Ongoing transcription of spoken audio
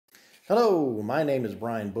Hello, my name is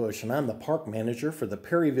Brian Bush, and I'm the park manager for the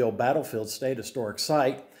Perryville Battlefield State Historic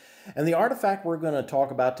Site. And the artifact we're going to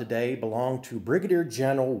talk about today belonged to Brigadier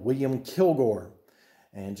General William Kilgour.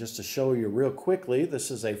 And just to show you real quickly,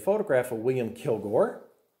 this is a photograph of William Kilgour.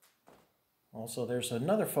 Also, there's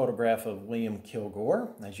another photograph of William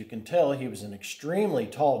Kilgour. As you can tell, he was an extremely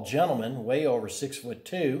tall gentleman, way over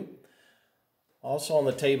 6'2". Also on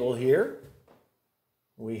the table here,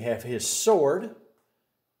 we have his sword,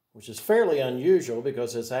 which is fairly unusual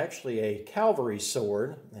because it's actually a cavalry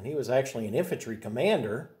sword, and he was actually an infantry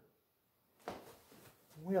commander.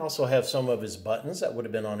 We also have some of his buttons that would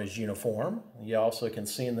have been on his uniform. You also can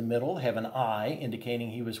see in the middle have an eye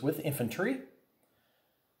indicating he was with infantry.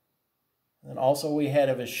 And also we had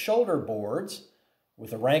of his shoulder boards with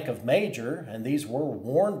the rank of major, and these were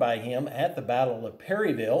worn by him at the Battle of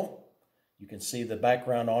Perryville. You can see the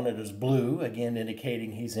background on it is blue, again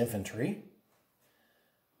indicating he's infantry.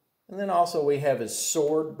 And then also we have his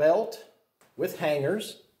sword belt with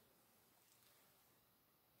hangers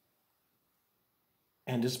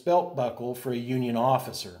and his belt buckle for a Union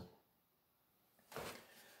officer.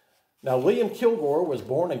 Now, William Kilgour was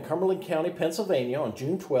born in Cumberland County, Pennsylvania on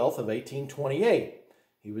June 12th of 1828.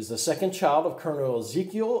 He was the second child of Colonel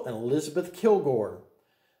Ezekiel and Elizabeth Kilgour.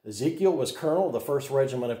 Ezekiel was colonel of the 1st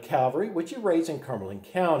Regiment of Cavalry, which he raised in Cumberland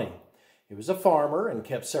County. He was a farmer and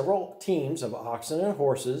kept several teams of oxen and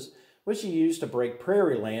horses, which he used to break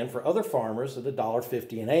prairie land for other farmers at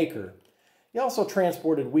 $1.50 an acre. He also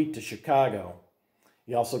transported wheat to Chicago.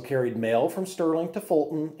 He also carried mail from Sterling to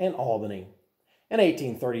Fulton and Albany. In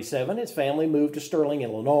 1837, his family moved to Sterling,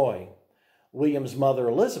 Illinois. William's mother,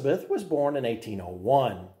 Elizabeth, was born in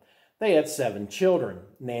 1801. They had 7 children: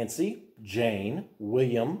 Nancy, Jane,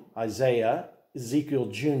 William, Isaiah, Ezekiel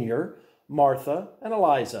Jr., Martha, and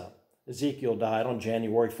Eliza. Ezekiel died on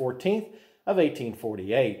January 14th of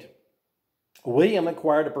 1848. William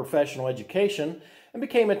acquired a professional education and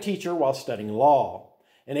became a teacher while studying law.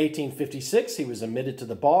 In 1856, he was admitted to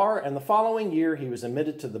the bar, and the following year he was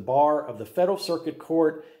admitted to the bar of the Federal Circuit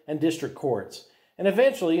Court and District Courts, and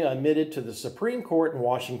eventually admitted to the Supreme Court in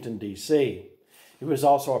Washington, D.C. He was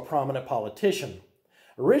also a prominent politician.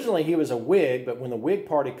 Originally, he was a Whig, but when the Whig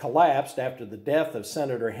Party collapsed after the death of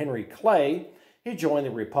Senator Henry Clay, he joined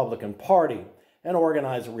the Republican Party and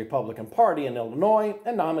organized a Republican Party in Illinois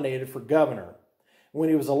and nominated for governor. When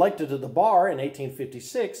he was elected to the bar in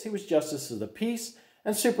 1856, he was Justice of the Peace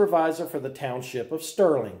and supervisor for the township of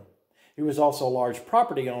Sterling. He was also a large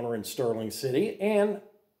property owner in Sterling City and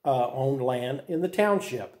owned land in the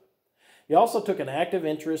township. He also took an active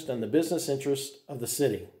interest in the business interests of the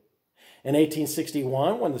city. In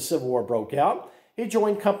 1861, when the Civil War broke out, he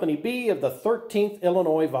joined Company B of the 13th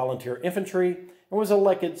Illinois Volunteer Infantry and was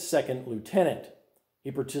elected 2nd lieutenant.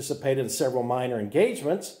 He participated in several minor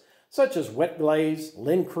engagements, such as Wet Glaze,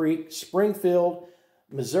 Lynn Creek, Springfield,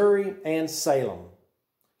 Missouri, and Salem.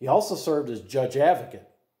 He also served as judge advocate.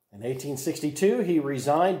 In 1862, he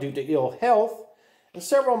resigned due to ill health, and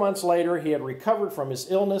several months later, he had recovered from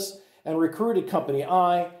his illness and recruited Company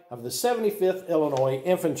I of the 75th Illinois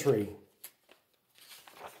Infantry.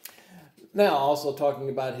 Now, also talking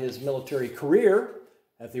about his military career,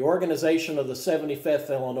 at the organization of the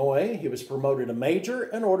 75th Illinois, he was promoted to major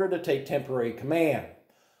in order to take temporary command.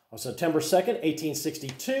 On September 2nd,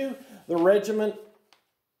 1862, the regiment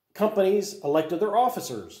companies elected their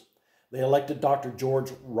officers. They elected Dr.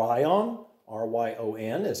 George Ryon,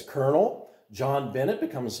 R-Y-O-N, as colonel. John Bennett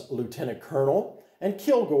becomes lieutenant colonel, and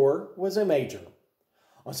Kilgour was a major.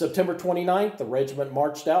 On September 29th, the regiment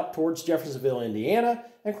marched out towards Jeffersonville, Indiana,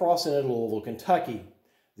 and crossed into Louisville, Kentucky.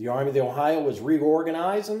 The Army of the Ohio was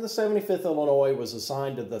reorganized, and the 75th Illinois was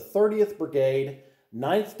assigned to the 30th Brigade,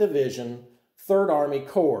 9th Division, 3rd Army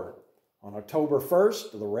Corps. On October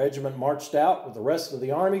 1st, the regiment marched out with the rest of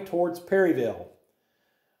the Army towards Perryville.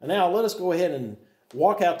 And now let us go ahead and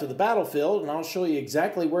walk out to the battlefield, and I'll show you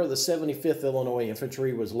exactly where the 75th Illinois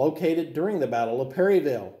Infantry was located during the Battle of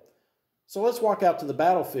Perryville. So let's walk out to the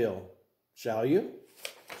battlefield, shall you?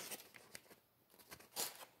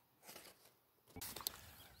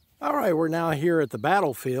 All right, we're now here at the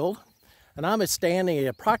battlefield, and I'm standing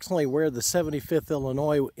approximately where the 75th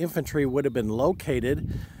Illinois Infantry would have been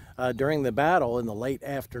located during the battle in the late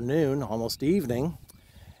afternoon, almost evening.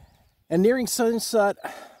 And nearing sunset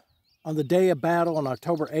on the day of battle on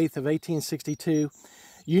October 8th of 1862,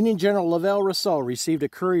 Union General Lavelle Rousseau received a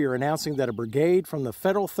courier announcing that a brigade from the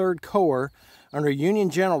Federal 3rd Corps under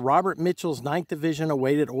Union General Robert Mitchell's 9th Division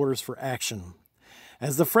awaited orders for action.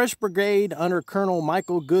 As the fresh brigade under Colonel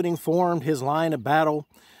Michael Gooding formed his line of battle,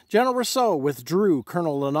 General Rousseau withdrew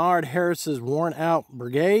Colonel Leonard Harris's worn-out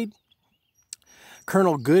brigade.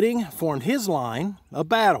 Colonel Gooding formed his line of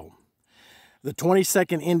battle. The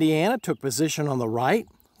 22nd Indiana took position on the right,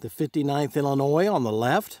 the 59th Illinois on the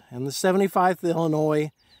left, and the 75th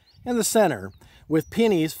Illinois in the center, with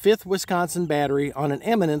Penny's 5th Wisconsin Battery on an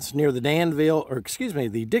eminence near the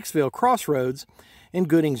the Dixville Crossroads in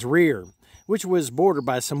Gooding's rear, which was bordered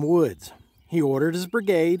by some woods. He ordered his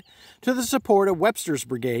brigade to the support of Webster's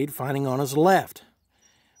brigade, fighting on his left,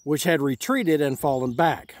 which had retreated and fallen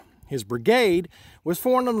back. His brigade was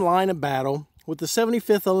formed in line of battle, with the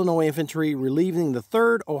 75th Illinois Infantry relieving the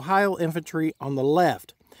 3rd Ohio Infantry on the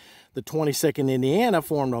left. The 22nd Indiana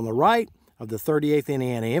formed on the right of the 38th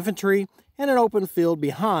Indiana Infantry in an open field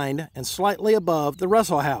behind and slightly above the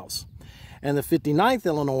Russell House, and the 59th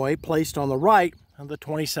Illinois placed on the right of the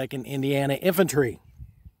 22nd Indiana Infantry.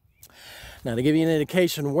 Now, to give you an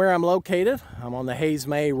indication where I'm located, I'm on the Hayes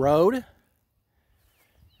May Road,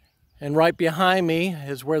 and right behind me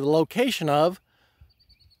is where the location of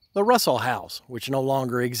the Russell House, which no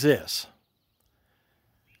longer exists.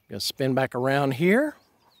 I'm going to spin back around here.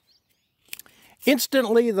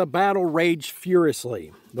 Instantly, the battle raged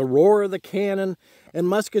furiously. The roar of the cannon and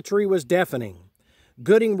musketry was deafening.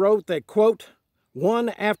 Gooding wrote that, quote, "One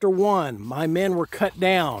after one, my men were cut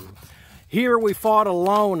down. Here we fought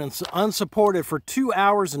alone and unsupported for 2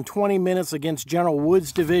 hours and 20 minutes against General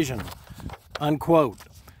Wood's division," unquote.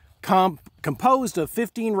 Composed of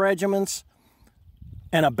 15 regiments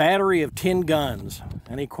and a battery of 10 guns.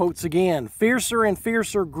 And he quotes again, "Fiercer and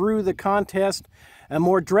fiercer grew the contest, and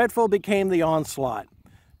more dreadful became the onslaught."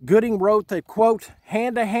 Gooding wrote that, quote,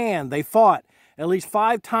 "Hand to hand they fought at least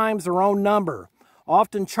 5 times their own number,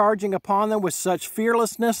 often charging upon them with such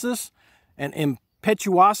fearlessness and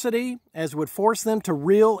impetuosity as would force them to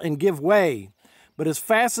reel and give way. But as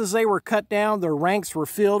fast as they were cut down, their ranks were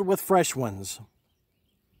filled with fresh ones,"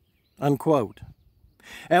 unquote.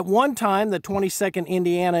 At one time, the 22nd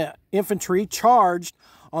Indiana Infantry charged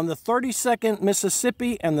on the 32nd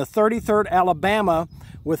Mississippi and the 33rd Alabama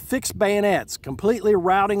with fixed bayonets, completely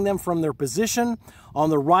routing them from their position on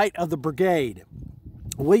the right of the brigade.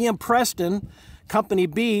 William Preston, Company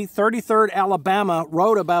B, 33rd Alabama,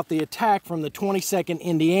 wrote about the attack from the 22nd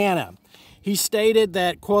Indiana. He stated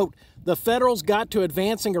that, quote, "The Federals got to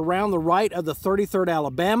advancing around the right of the 33rd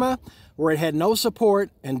Alabama, where it had no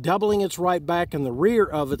support, and doubling its right back in the rear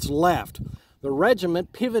of its left. The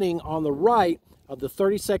regiment pivoting on the right of the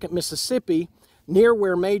 32nd Mississippi, near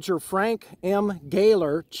where Major Frank M.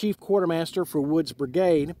 Gaylor, Chief Quartermaster for Wood's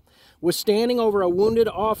Brigade, was standing over a wounded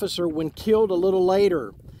officer when killed a little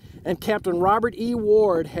later, and Captain Robert E.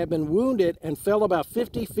 Ward had been wounded and fell about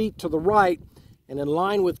 50 feet to the right and in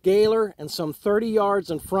line with Gaylor and some 30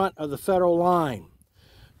 yards in front of the Federal line.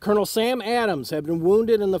 Colonel Sam Adams had been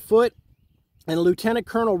wounded in the foot, and Lieutenant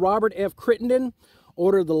Colonel Robert F. Crittenden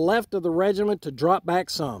ordered the left of the regiment to drop back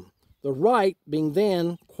some, the right being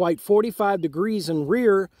then quite 45 degrees in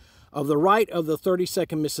rear of the right of the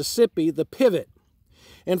 32nd Mississippi, the pivot.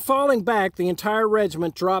 In falling back, the entire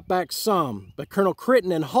regiment dropped back some, but Colonel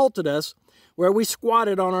Crittenden halted us where we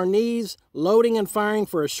squatted on our knees, loading and firing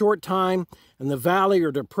for a short time in the valley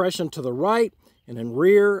or depression to the right and in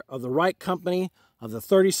rear of the right company of the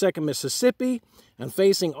 32nd Mississippi, and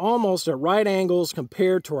facing almost at right angles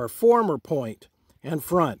compared to our former point and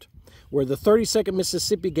front, where the 32nd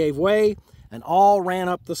Mississippi gave way and all ran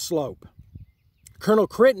up the slope. Colonel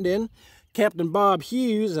Crittenden, Captain Bob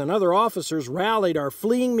Hughes, and other officers rallied our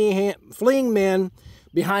fleeing men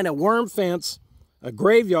behind a worm fence, a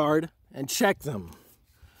graveyard, and checked them.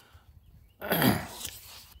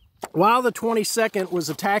 While the 22nd was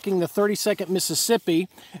attacking the 32nd Mississippi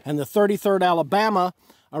and the 33rd Alabama,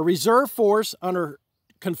 a reserve force under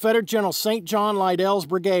Confederate General St. John Liddell's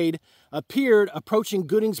brigade appeared approaching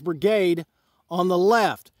Gooding's brigade on the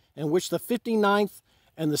left, in which the 59th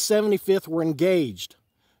and the 75th were engaged.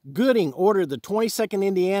 Gooding ordered the 22nd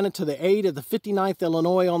Indiana to the aid of the 59th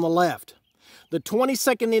Illinois on the left. The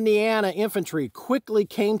 22nd Indiana Infantry quickly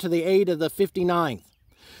came to the aid of the 59th.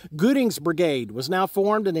 Gooding's brigade was now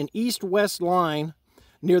formed in an east-west line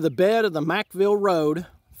near the bed of the Mackville Road,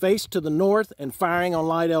 faced to the north and firing on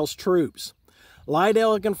Liddell's troops.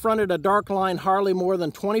 Liddell had confronted a dark line hardly more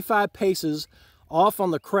than 25 paces off on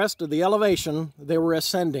the crest of the elevation they were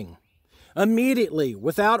ascending. Immediately,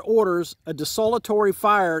 without orders, a desultory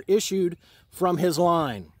fire issued from his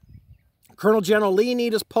line. Colonel General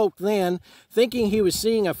Leonidas Polk then, thinking he was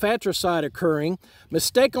seeing a fratricide occurring,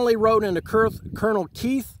 mistakenly rode into Colonel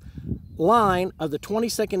Keith's line of the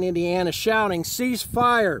 22nd Indiana, shouting, "Cease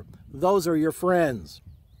fire! Those are your friends."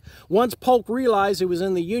 Once Polk realized he was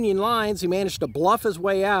in the Union lines, he managed to bluff his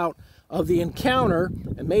way out of the encounter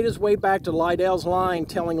and made his way back to Liddell's line,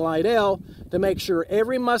 telling Liddell to make sure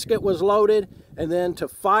every musket was loaded and then to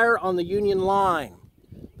fire on the Union line.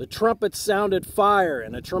 The trumpets sounded fire,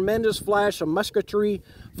 and a tremendous flash of musketry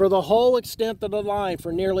for the whole extent of the line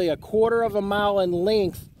for nearly a quarter of a mile in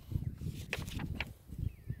length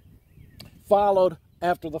followed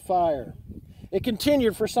after the fire. It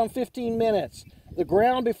continued for some 15 minutes. The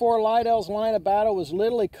ground before Liddell's line of battle was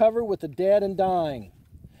literally covered with the dead and dying.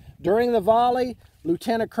 During the volley,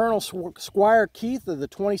 Lieutenant Colonel Squire Keith of the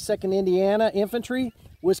 22nd Indiana Infantry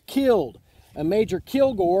was killed, and Major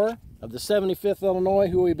Kilgour of the 75th Illinois,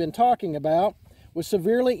 who we've been talking about, was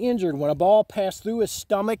severely injured when a ball passed through his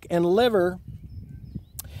stomach and liver.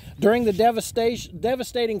 During the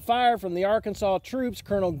devastating fire from the Arkansas troops,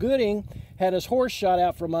 Colonel Gooding had his horse shot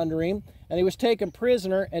out from under him, and he was taken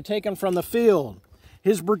prisoner and taken from the field.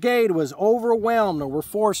 His brigade was overwhelmed and were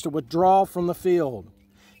forced to withdraw from the field.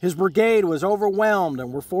 His brigade was overwhelmed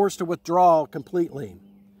and were forced to withdraw completely.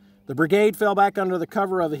 The brigade fell back under the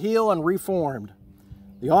cover of a hill and reformed.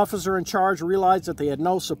 The officer in charge realized that they had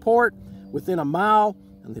no support within a mile,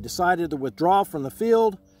 and they decided to withdraw from the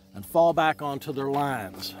field and fall back onto their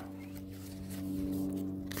lines.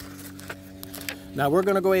 Now we're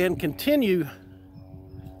going to go ahead and continue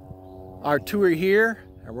our tour here,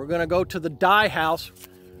 and we're going to go to the dye house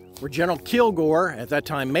where General Kilgour, at that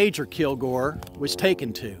time Major Kilgour, was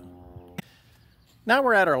taken to. Now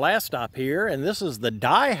we're at our last stop here, and this is the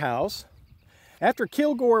dye house. After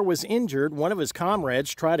Kilgour was injured, one of his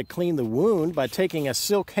comrades tried to clean the wound by taking a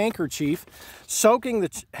silk handkerchief, soaking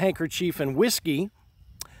the handkerchief in whiskey,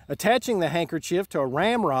 attaching the handkerchief to a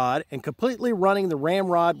ramrod, and completely running the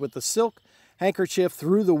ramrod with the silk handkerchief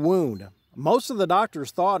through the wound. Most of the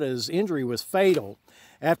doctors thought his injury was fatal.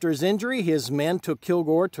 After his injury, his men took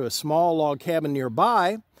Kilgour to a small log cabin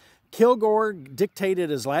nearby. Kilgour dictated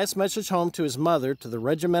his last message home to his mother, to the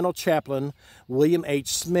regimental chaplain, William H.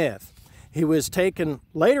 Smith. He was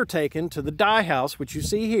later taken to the dye house, which you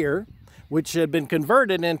see here, which had been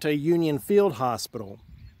converted into a Union field hospital.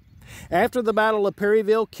 After the Battle of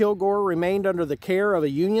Perryville, Kilgour remained under the care of a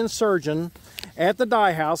Union surgeon at the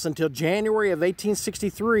dye house until January of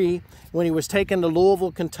 1863, when he was taken to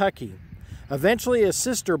Louisville, Kentucky. Eventually, his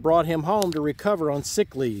sister brought him home to recover on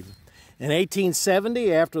sick leave. In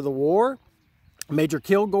 1870, after the war, Major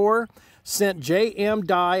Kilgour sent J.M.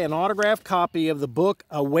 Dye an autographed copy of the book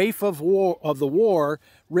A Waif of the War,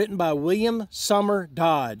 written by William Sumner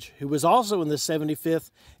Dodge, who was also in the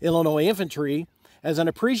 75th Illinois Infantry, as an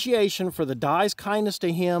appreciation for the Dye's kindness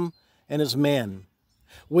to him and his men.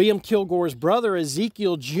 William Kilgour's brother,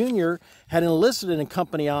 Ezekiel Jr., had enlisted in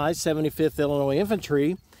Company I, 75th Illinois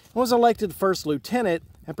Infantry, and was elected first lieutenant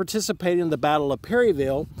and participated in the Battle of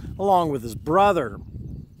Perryville along with his brother.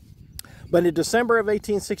 But in December of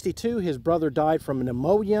 1862, his brother died from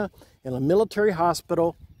pneumonia in a military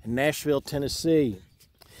hospital in Nashville, Tennessee.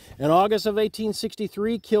 In August of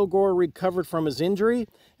 1863, Kilgour recovered from his injury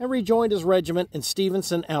and rejoined his regiment in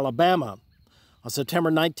Stevenson, Alabama. On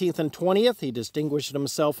September 19th and 20th, he distinguished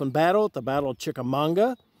himself in battle at the Battle of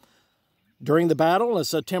Chickamauga. During the battle, on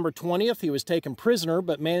September 20th, he was taken prisoner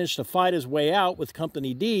but managed to fight his way out with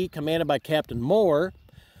Company D, commanded by Captain Moore,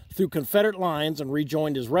 through Confederate lines and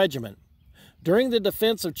rejoined his regiment. During the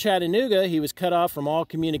defense of Chattanooga, he was cut off from all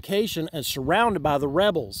communication and surrounded by the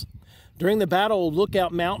rebels. During the Battle of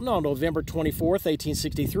Lookout Mountain on November 24th,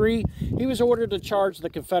 1863, he was ordered to charge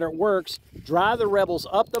the Confederate works, drive the rebels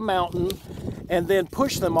up the mountain, and then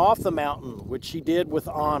push them off the mountain, which he did with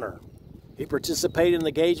honor. He participated in the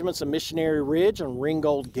engagements of Missionary Ridge and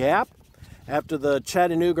Ringgold Gap. After the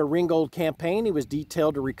Chattanooga-Ringgold campaign, he was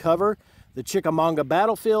detailed to recover the Chickamauga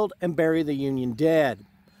battlefield and bury the Union dead.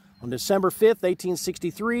 On December 5th,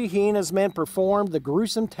 1863, he and his men performed the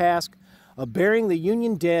gruesome task of burying the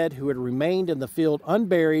Union dead who had remained in the field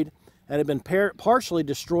unburied and had been partially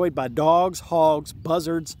destroyed by dogs, hogs,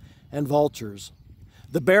 buzzards, and vultures.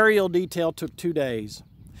 The burial detail took 2 days.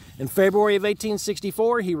 In February of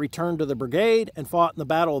 1864, he returned to the brigade and fought in the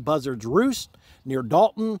Battle of Buzzard's Roost near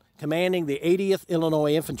Dalton, commanding the 80th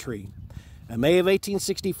Illinois Infantry. In May of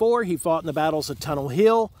 1864, he fought in the battles of Tunnel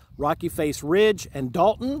Hill, Rocky Face Ridge, and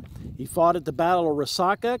Dalton. He fought at the Battle of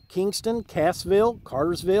Resaca, Kingston, Cassville,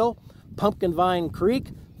 Cartersville, Pumpkin Vine Creek,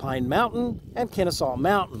 Pine Mountain, and Kennesaw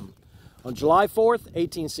Mountain. On July 4th,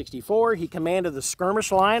 1864, he commanded the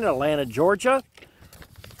skirmish line at Atlanta, Georgia.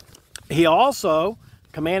 He also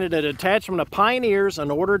commanded a detachment of pioneers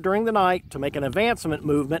and ordered during the night to make an advancement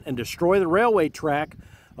movement and destroy the railway track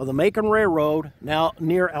of the Macon Railroad, now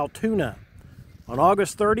near Altoona. On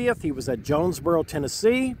August 30th, he was at Jonesboro,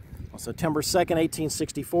 Tennessee. On September 2nd,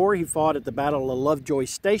 1864, he fought at the Battle of Lovejoy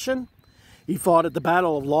Station. He fought at the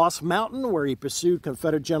Battle of Lost Mountain, where he pursued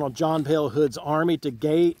Confederate General John Bell Hood's army to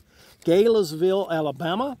Gainesville,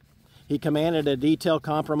 Alabama. He commanded a detail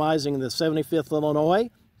comprising the 75th Illinois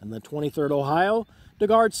and the 23rd Ohio to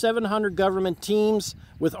guard 700 government teams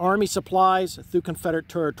with army supplies through Confederate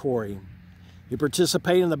territory. He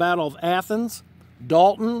participated in the Battle of Athens,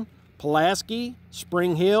 Dalton, Pulaski,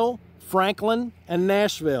 Spring Hill, Franklin, and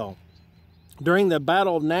Nashville. During the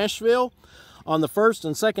Battle of Nashville, on the first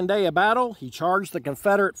and second day of battle, he charged the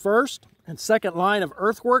Confederate first and second line of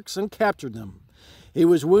earthworks and captured them. He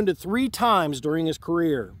was wounded 3 times during his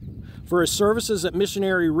career. For his services at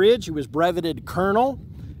Missionary Ridge, he was brevetted colonel.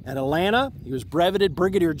 At Atlanta, he was brevetted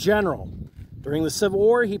brigadier general. During the Civil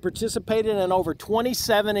War, he participated in over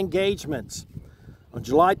 27 engagements. On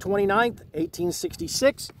July 29,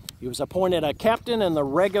 1866, he was appointed a captain in the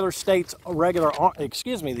United States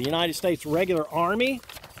Regular Army,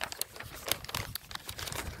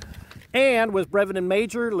 and was brevetted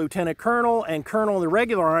major, lieutenant colonel, and colonel in the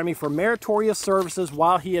regular army for meritorious services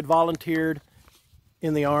while he had volunteered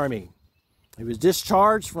in the army. He was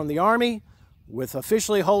discharged from the army with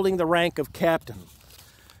officially holding the rank of captain.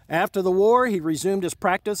 After the war, he resumed his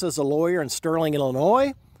practice as a lawyer in Sterling,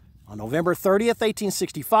 Illinois. On November 30th,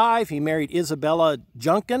 1865, he married Isabella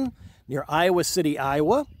Junkin near Iowa City,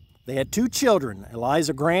 Iowa. They had 2 children,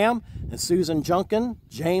 Eliza Graham and Susan Junkin,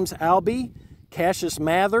 James Albee, Cassius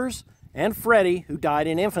Mathers, and Freddie, who died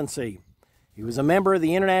in infancy. He was a member of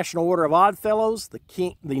the International Order of Odd Fellows, the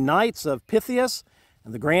Knights of Pythias,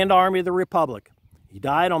 and the Grand Army of the Republic. He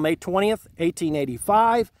died on May 20th,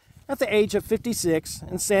 1885, at the age of 56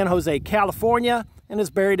 in San Jose, California, and is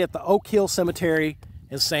buried at the Oak Hill Cemetery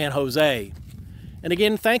in San Jose. And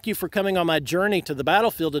again, thank you for coming on my journey to the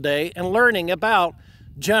battlefield today and learning about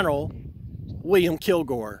General William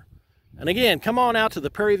Kilgour. And again, come on out to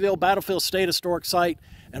the Perryville Battlefield State Historic Site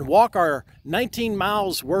and walk our 19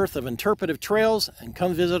 miles worth of interpretive trails and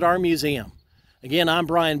come visit our museum. Again, I'm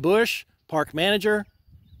Brian Bush, Park Manager,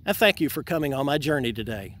 and thank you for coming on my journey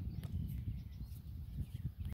today.